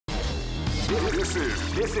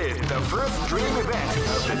This is the first dream event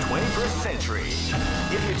of the 21st century.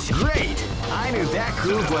 If you great! I knew that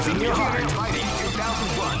groove was in your heart. Fighting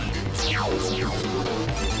 2001.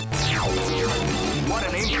 What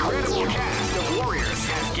an incredible cast of warriors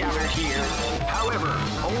has gathered here. However,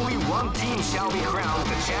 only one team shall be crowned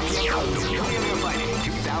the champion of the Millionaire Fighting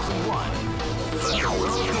 2001. But the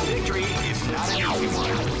road to victory is not an easy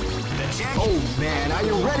one. Oh man, are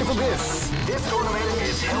you ready for this? This tournament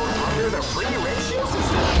is held under the free ratio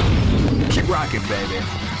system. Keep rocking, baby.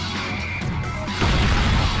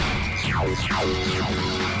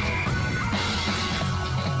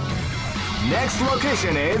 Next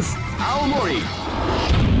location is Aomori.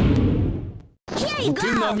 Here you go.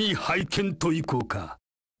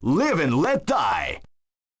 Live and let die.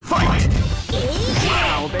 Fight!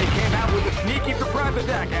 Wow, they came out with a sneaky surprise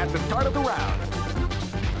attack at the start of the round.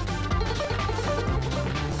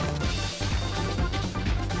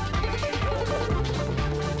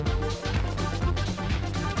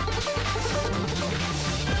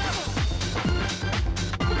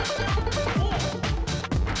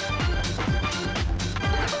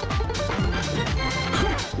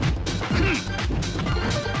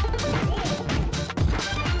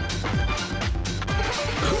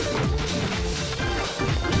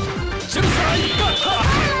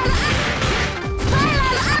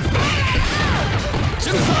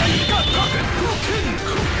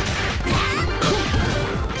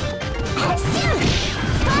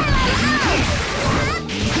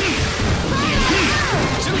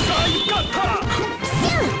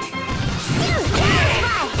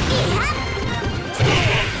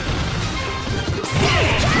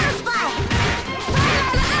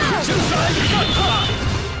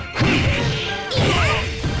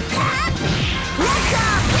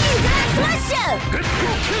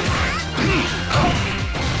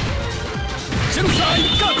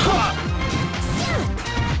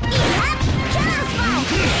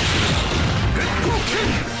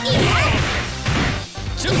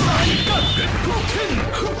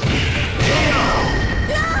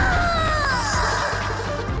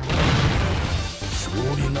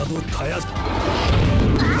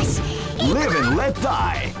 Live and let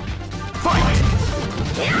die. Fight!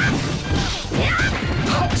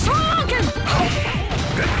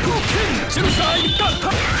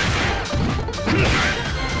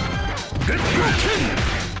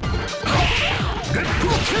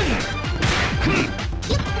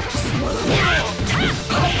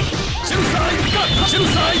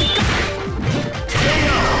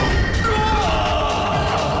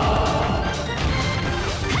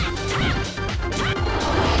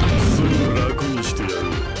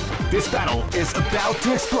 This battle is about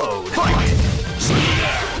to explode. Fight!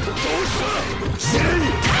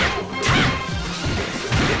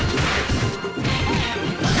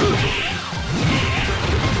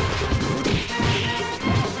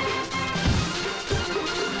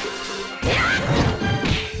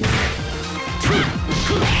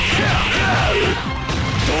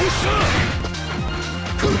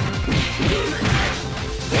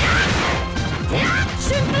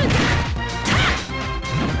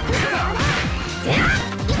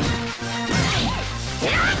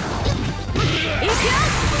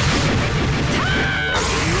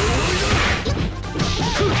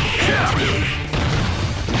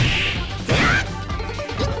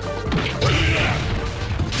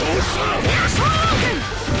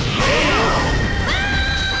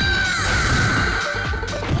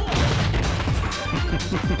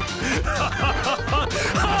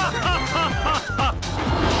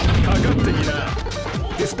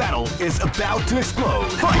 This battle is about to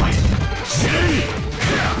explode. Fight!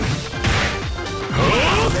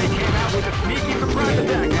 They came out with a sneaky surprise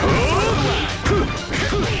attack.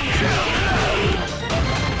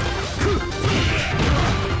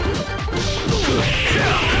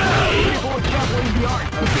 People are traveling the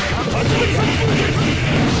art of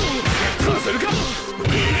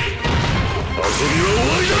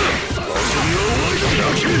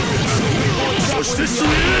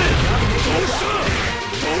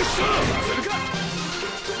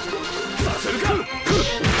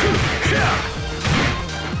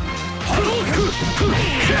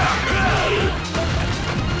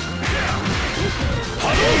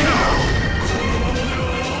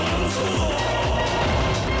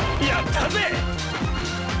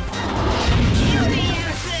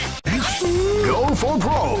Go for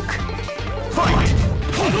broke. Fight!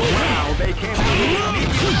 Wow, they came out with a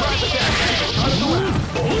sneaky surprise attack at the start of the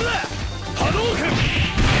round.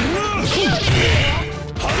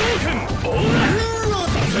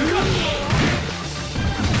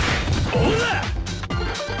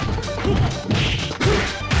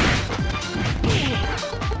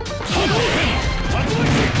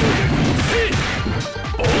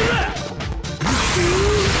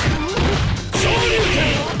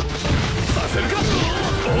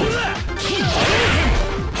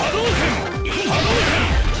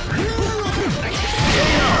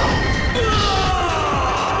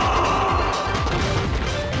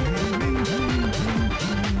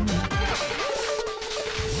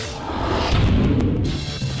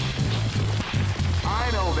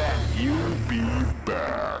 you'll be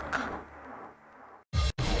back.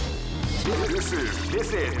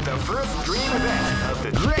 This is the first dream event of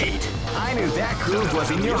the great. I knew that groove was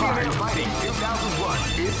in your heart. Fighting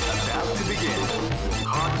 2001 is about to begin.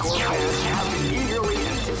 Hardcore fans have been eagerly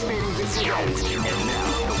anticipating this event, and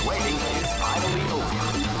now the waiting is finally over.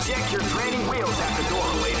 Check your training wheels at the door,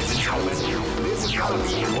 ladies and gentlemen. This is gonna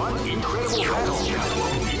be one incredible battle that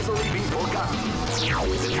won't easily be forgotten. The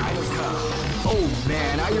time has come. Oh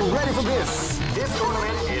man, are you ready for this? This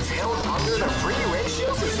tournament is held under the free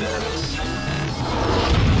ratio system.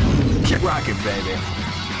 Keep rocking, baby.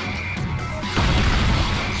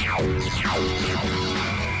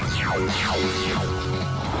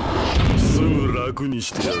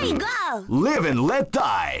 Here we go! Live and let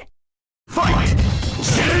die. Fight! Wow,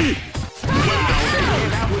 they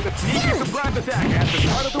came out with a sneaky surprise attack at the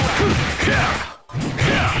start of the round.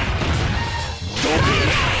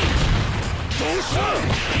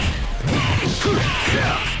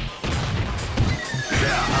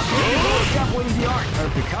 Got winning the art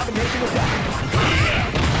of the combination attack.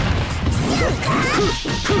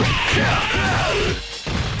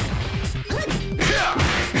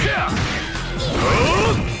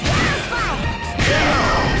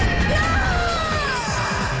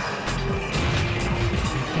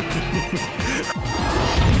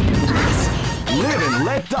 Live and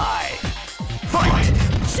let die. Fight!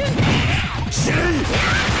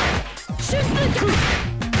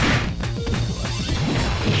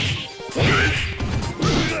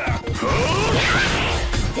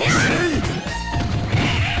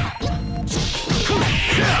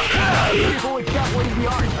 People have got winning the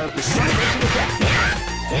art of the combination attack.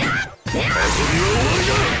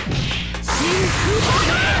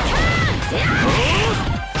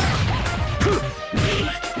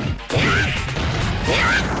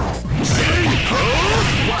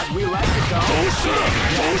 What we like to call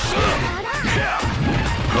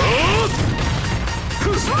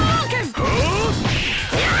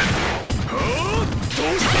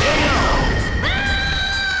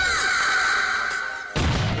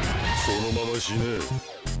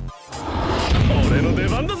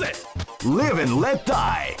Live and let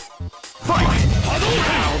die. Fight!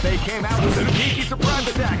 Wow, they came out with a sneaky surprise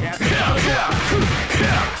attack at the start of the round.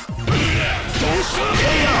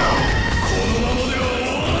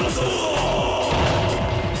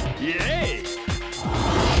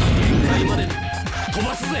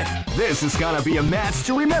 This is gonna be a match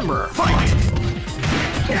to remember. Fight!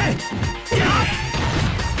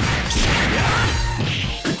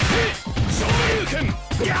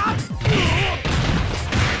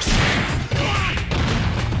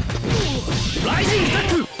 Rising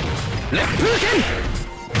Taku! Left Puken!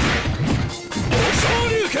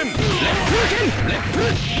 Shoryuken! Left Puken! Left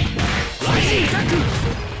Puken! Rising Taku!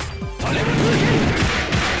 Left Puken!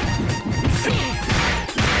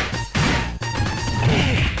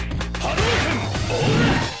 Hadouken!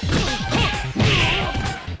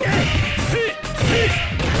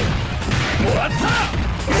 Moratta!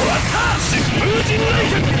 Moratta! Shippujin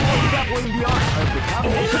Raken! Doubling the art of the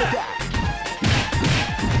combination attack.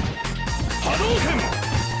 Hadouken!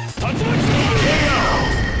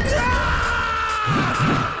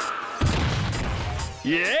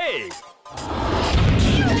 Yay!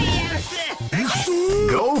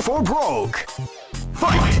 Go for broke!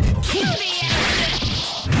 Fight!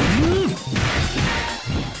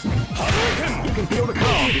 Hadouken! You can feel the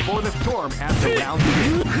calm before the storm as the round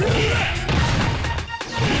begins.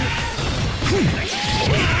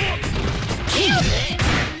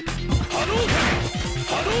 Hadouken!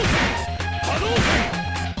 Hadouken! Hadouken! Hadouken!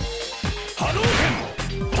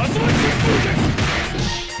 Hadouken!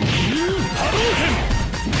 Hadouken!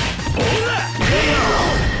 Ora!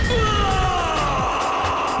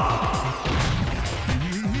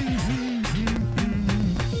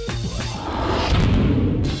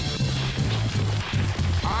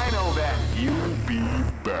 I know that you'll be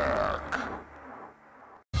back.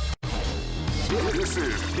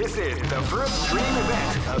 This is the first dream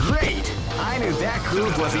event. Great! I knew that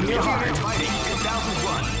groove was in your heart. Fighting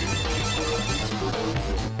 2001.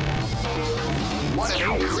 What an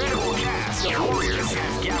incredible cast of warriors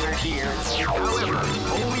has gathered here. However,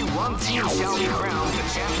 only one team shall be crowned the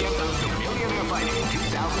champion of the Millionaire Fighting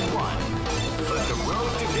 2001. But the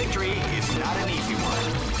road to victory is not an easy one.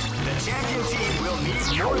 The champion team will need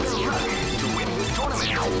more than luck to win this tournament.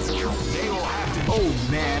 They will have to... Oh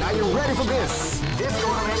man, are you ready for this? This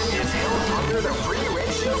tournament is held under the free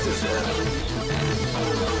ratio system.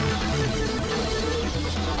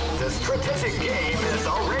 The strategic game has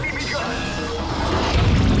already begun.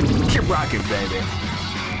 Keep rocking, baby.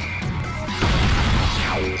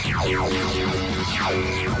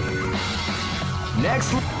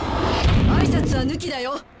 Next. 挨拶は抜きだ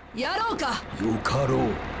よ。やろうか。よかろう。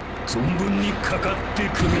存分にかかって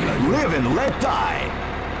くるがよ。 Live and let die.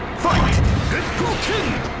 Fight. レッド剣。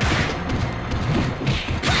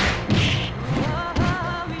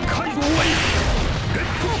カイゾーワイ。レッ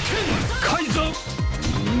ド剣。カイザー。ワ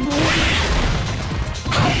イ。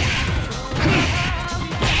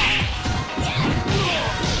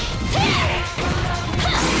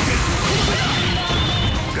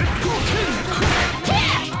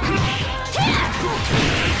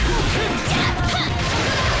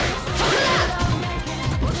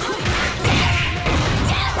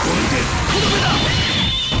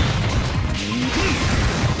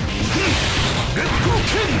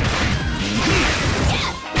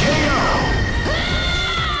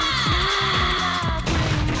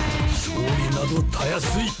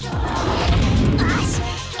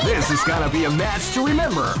This is gonna be a match to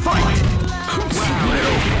remember. Fight!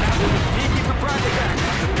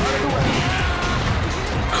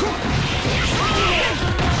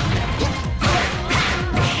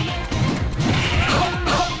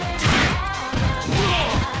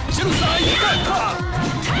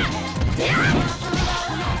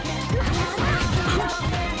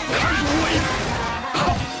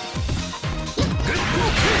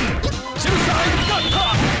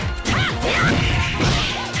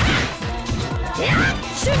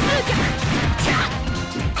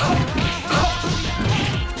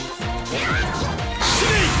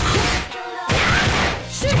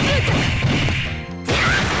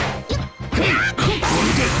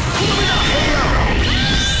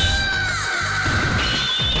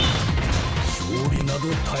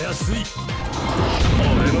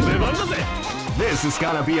 This is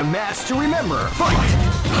gonna be a match to remember. Fight!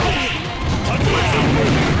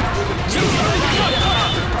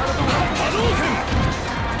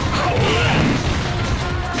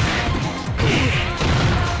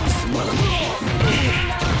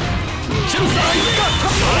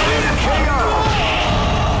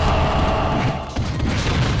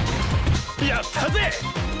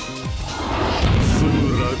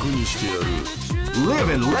 Live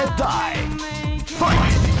and let die.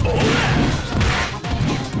 Fight!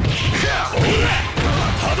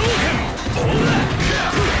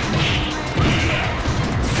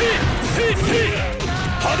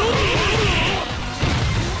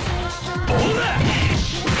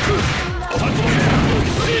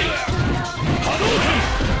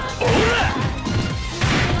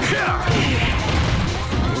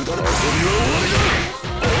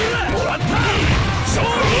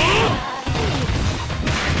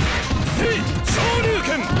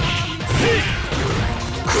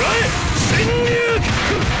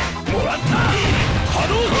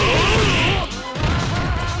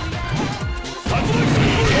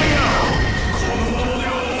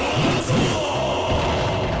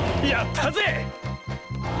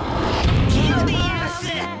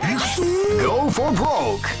 Go for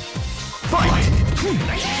broke. Fight!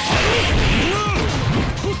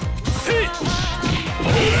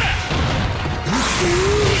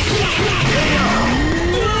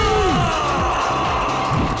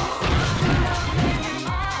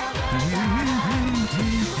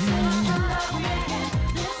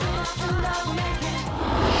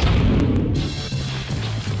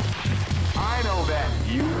 I know that.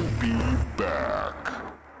 You'll be back.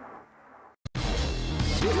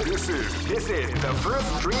 This is the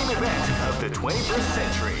first dream event of the 21st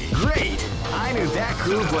century. Great! I knew that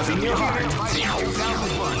groove was in your heart. Fighting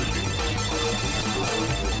 2001.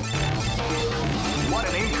 What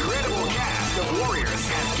an incredible cast of warriors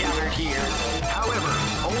has gathered here. However,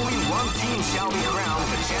 only one team shall be crowned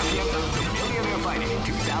the champion of the Millionaire Fighting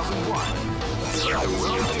 2001. The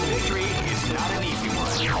road to victory is not an easy one.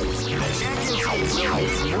 The champion team will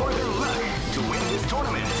need more than luck to win this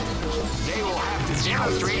tournament. They will have to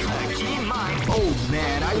demonstrate a keen mind. Oh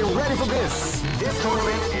man, are you ready for this? This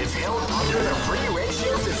tournament is held under the free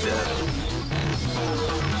ratio system.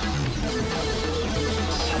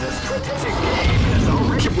 The strategic game is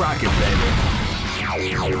already rocking, baby.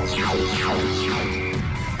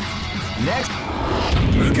 Next.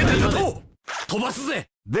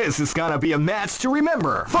 This is gonna be a match to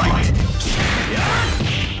remember. Fight!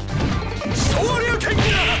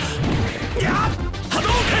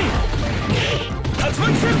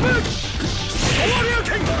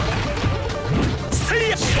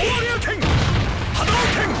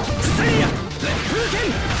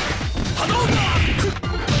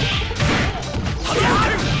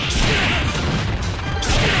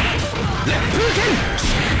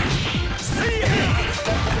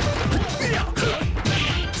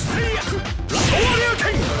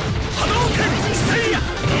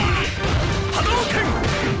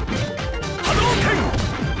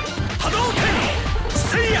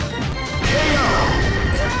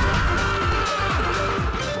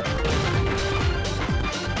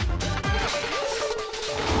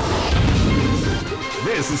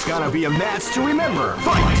 This is gonna be a match to remember.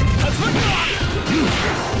 Fight!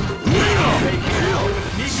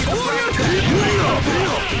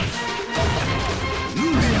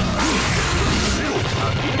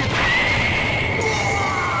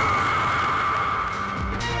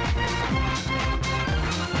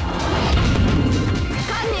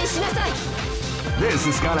 This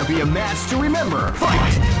is gonna be a match to remember.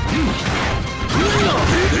 Fight!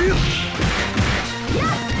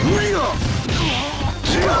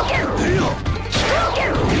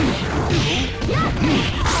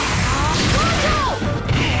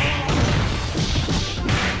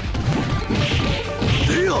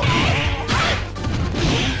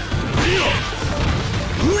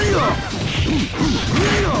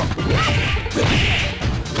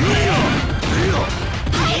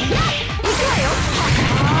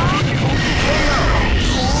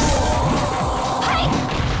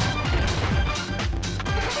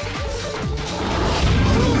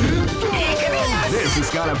 This is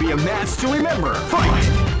gonna be a match to remember. Fight!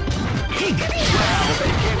 Wow,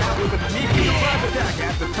 they came out with a sneaky surprise attack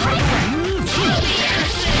at the time.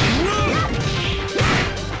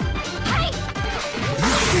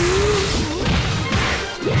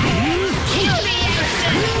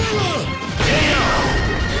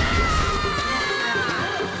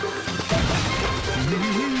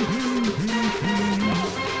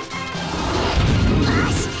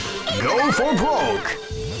 Go for broke.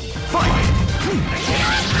 Fight!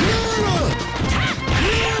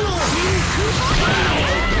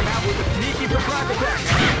 Came out with a sneaky surprise attack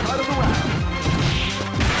at the start of the round.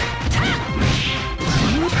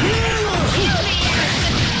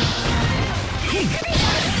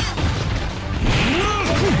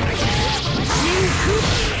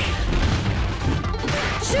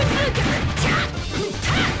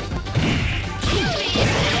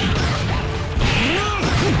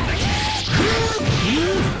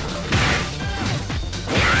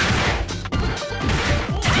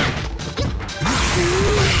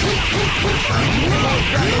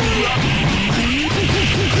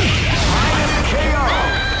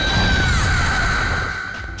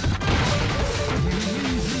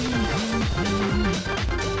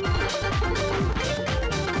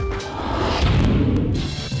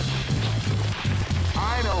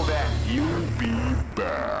 I know that you'll be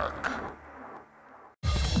back.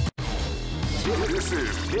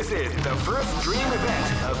 This is the first dream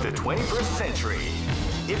event of the 21st century.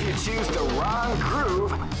 If you choose the wrong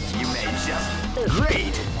groove, you may just...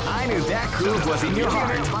 Great! I knew that groove was in your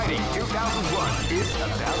heart. Fighting 2001 is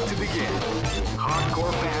about to begin.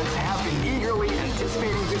 Hardcore fans have been eagerly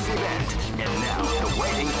anticipating this event, and now the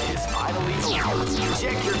waiting is finally over.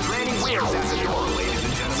 Check your training wheels at the door, ladies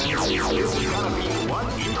and gentlemen. This is gonna be one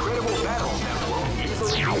incredible battle that won't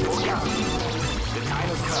easily be forgotten. The time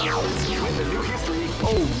has come with the new history.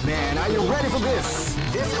 Oh man, are you ready for this?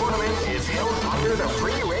 This tournament is held under the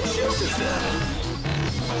free ratio system.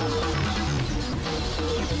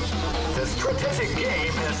 The strategic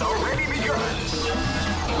game has already begun.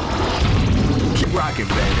 Keep rocking,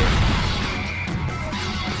 baby.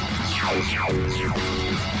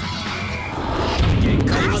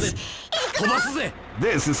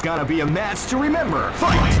 This is gonna be a match to remember.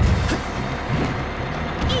 Fight!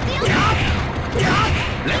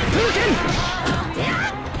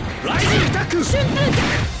 Rising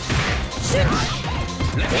attack!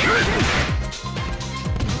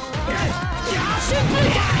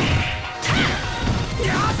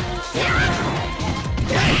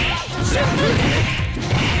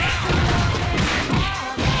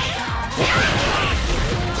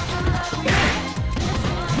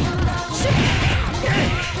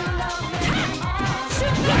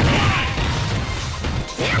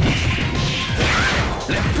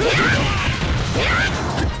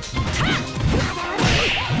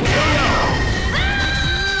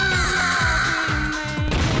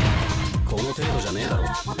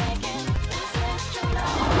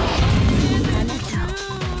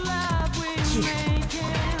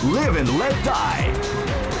 Live and let die.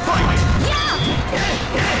 Fight!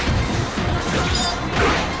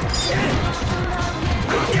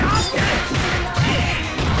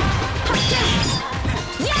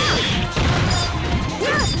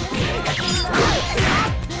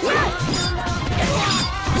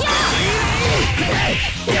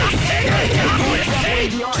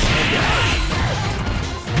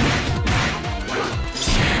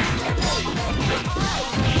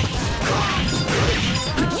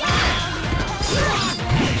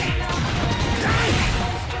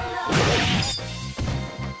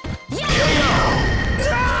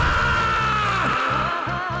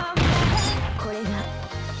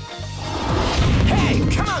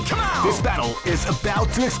 battle is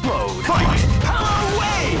about to explode. Fight! Power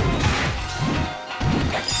wave!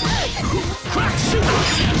 Crack shoot!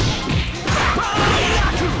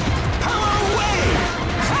 Power wave!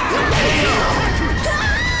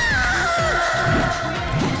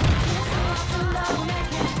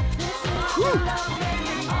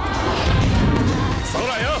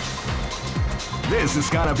 This is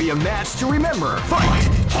gonna be a match to remember. Fight!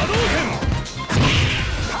 Hadouken!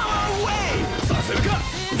 Power wave! Saseruka!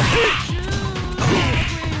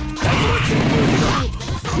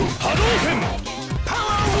 Hadouken!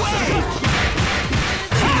 Power wave!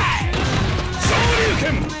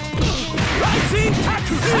 Shoryuken! Rising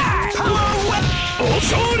tackle! Power wave!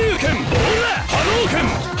 Shoryuken! Hadouken!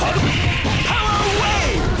 Power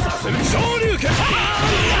wave! Shoryuken!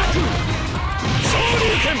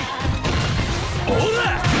 Shoryuken!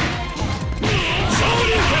 Ora!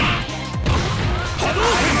 Shoryuken!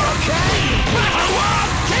 Hadouken! Power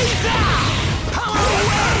Taser! Power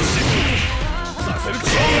wave!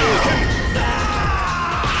 Shoryuken!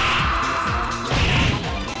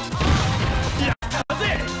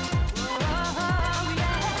 Yattaze!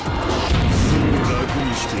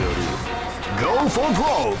 Go for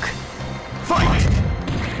broke! Fight!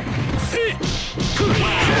 See!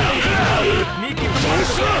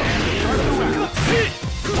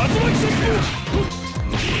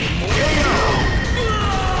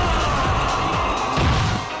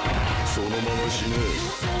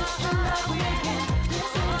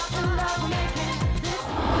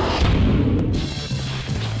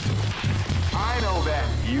 I know that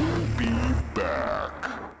you'll be back.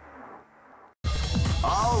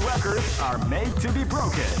 All records are made to be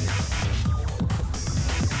broken.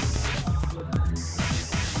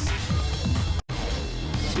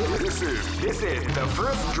 This is the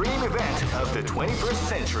first dream event of the 21st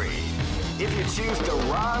century. If you choose the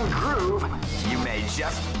wrong groove, you may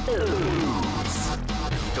just lose.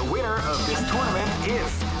 The winner of this tournament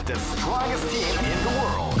is the strongest team in the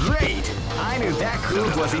world. Great! I knew that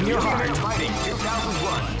groove was in your heart. Fighting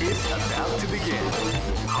 2001 is about to begin.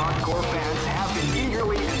 Hardcore fans have been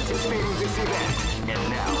eagerly anticipating this event, and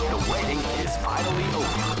now the waiting is finally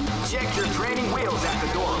over. Check your training wheels at the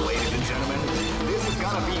door, ladies and gentlemen. This is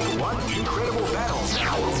gonna be one incredible battle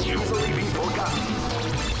that will easily be forgotten.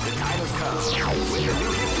 The time has come when the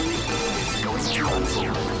new history is going to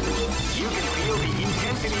unfold. You can feel the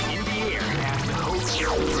intensity in the air as the hopes,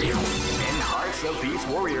 dreams, and hearts of these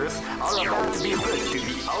warriors are about to be put to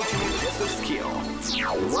the ultimate test of skill.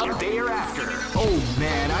 What they are after. Oh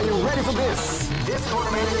man, are you ready for this? This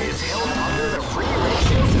tournament is held under the free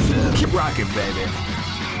ratio system. Keep rocking, baby.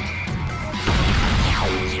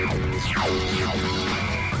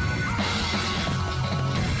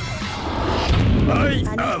 I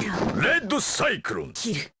am Red Cyclone.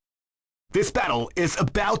 This battle is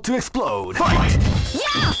about to explode. Fight!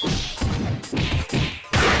 Yeah!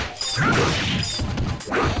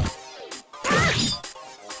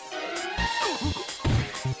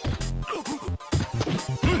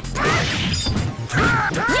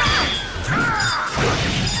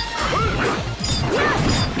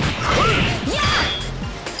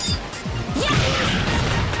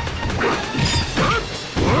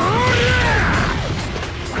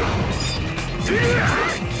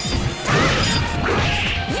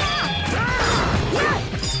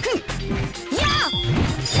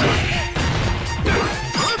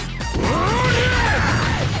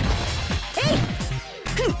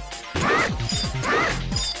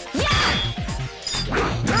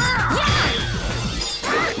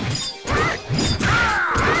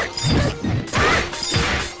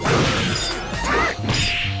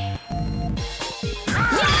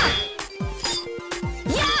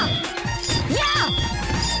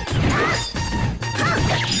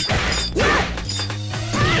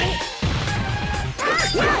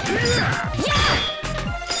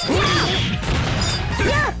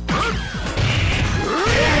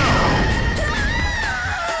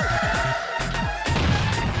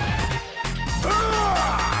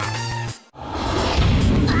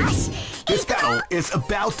 This battle is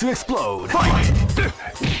about to explode. Fight!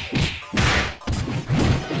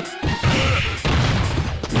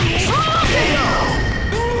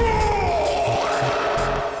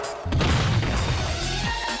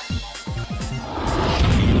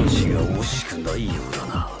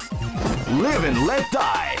 Live and let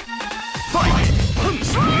die. Fight!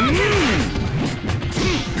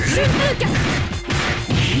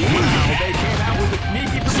 Wow, they came out with a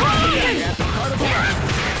sneaky surprise at the heart of the match.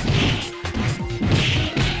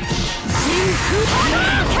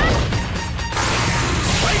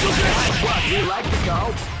 What, you like to go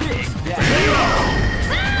big, Daddy?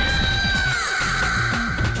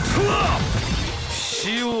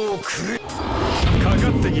 死をくれ。かか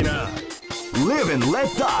ってきな。 Live and let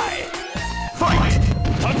die. Fight!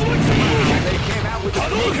 竜巻旋風剣。波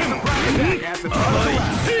動拳。甘い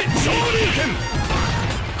昇竜拳。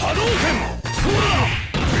波動拳。そうだ。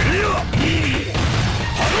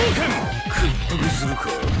波動拳。屈服するか。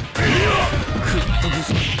屈服す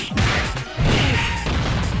る。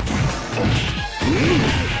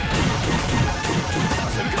さ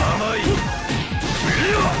せるか。甘い。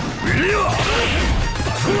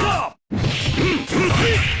そうだ。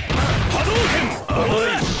波動拳。甘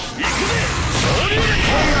い。行くぜ。昇竜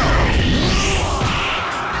拳。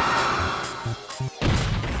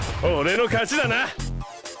俺の勝ちだな。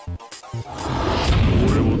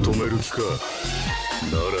俺を止める気か。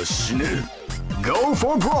なら死ね。 Go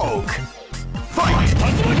for broke. Fight! 竜巻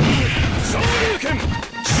昇竜拳。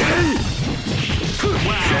死ね。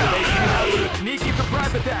Sneaky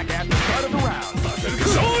surprise attack at the start of the round.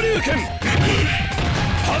 昇竜拳。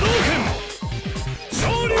波動拳。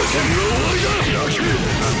昇竜拳。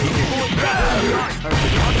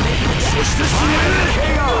そして死ね。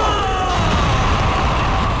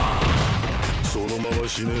そのまま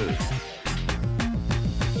死ね。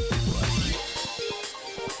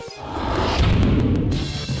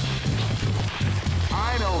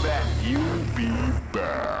I know that You'll be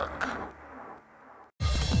back.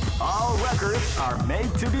 all records are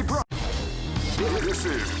made to be broken.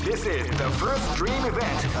 This is the first dream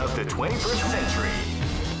event of the 21st century.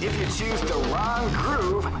 If you choose the wrong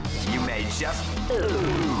groove, you may just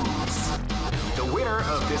lose. The winner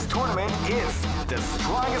of this tournament is the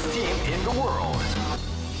strongest team in the world.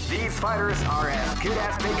 These fighters are as good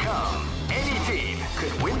as they come. Any team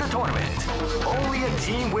could win the tournament. Only a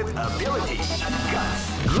team with ability, guts.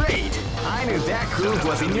 Great! I knew that groove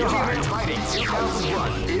was in your heart. Fighting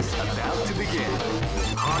 2001 is about to begin.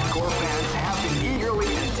 Hardcore fans have been eagerly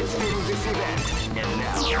anticipating this event, and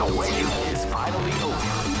now the waiting is finally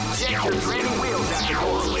over. Check your training wheels at the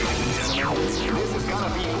door, ladies and gentlemen. This is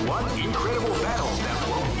gonna be one incredible battle that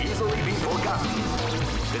won't easily be forgotten.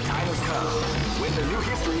 The time has come when the new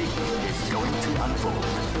history is going to unfold.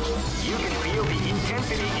 You can feel the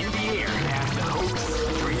intensity in the air as the hopes,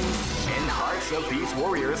 dreams, and hearts of these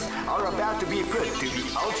warriors are about to be put to the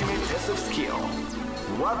ultimate test of skill.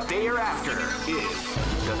 What they are after is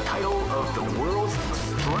the title of the world's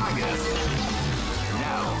strongest.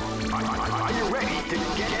 Now, are you ready to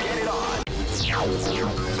get it on?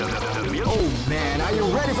 Oh man, are you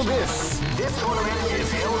ready for this? This tournament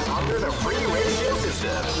is held under the free ratio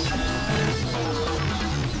system.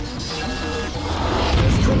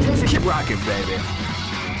 Keep rocking, baby.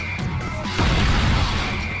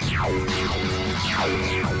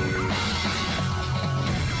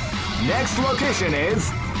 Next location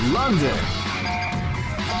is London.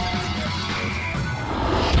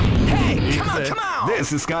 Hey, come on!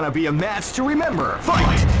 This is gonna be a match to remember.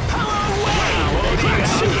 Fight! Power away!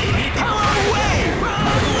 Power away!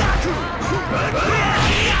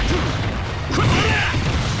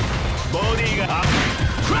 Body up!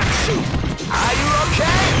 Crack shoot! Are you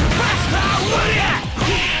okay? Master warrior!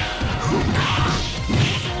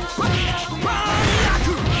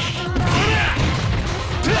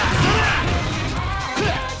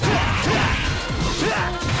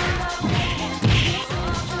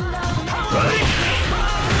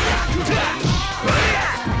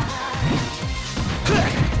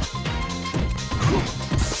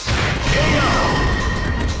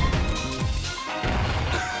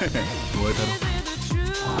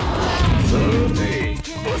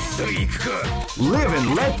 Live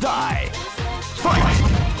and let die. Fight!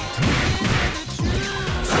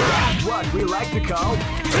 That's what we like to call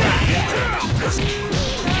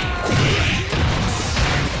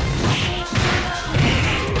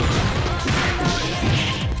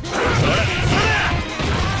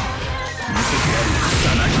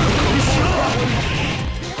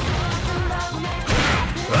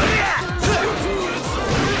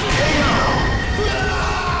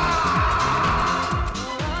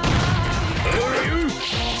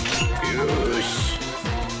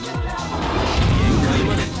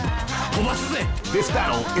This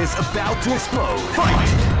battle is about to explode.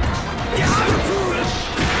 Fight!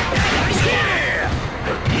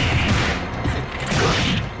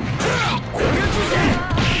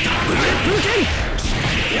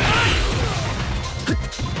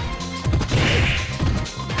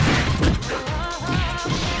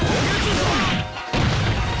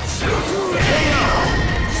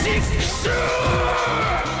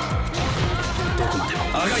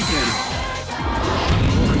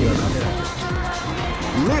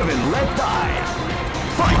 Live and let die.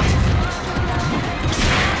 Fight!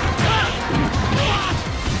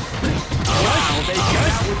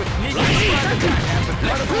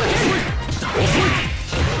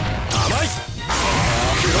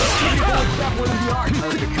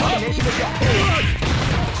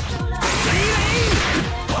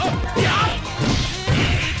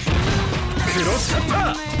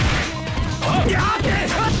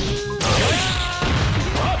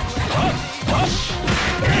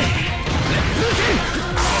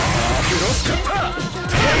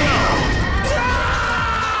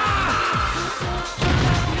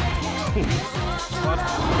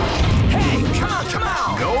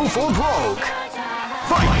 Go for broke.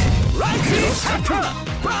 Fight! Right here!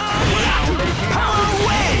 Power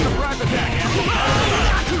wave! Okay!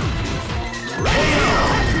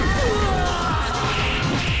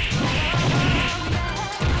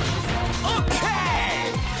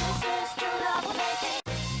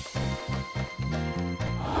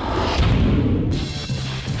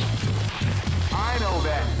 I know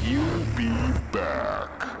that. You'll be back.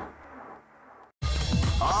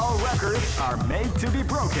 All records are made to be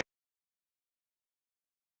broken.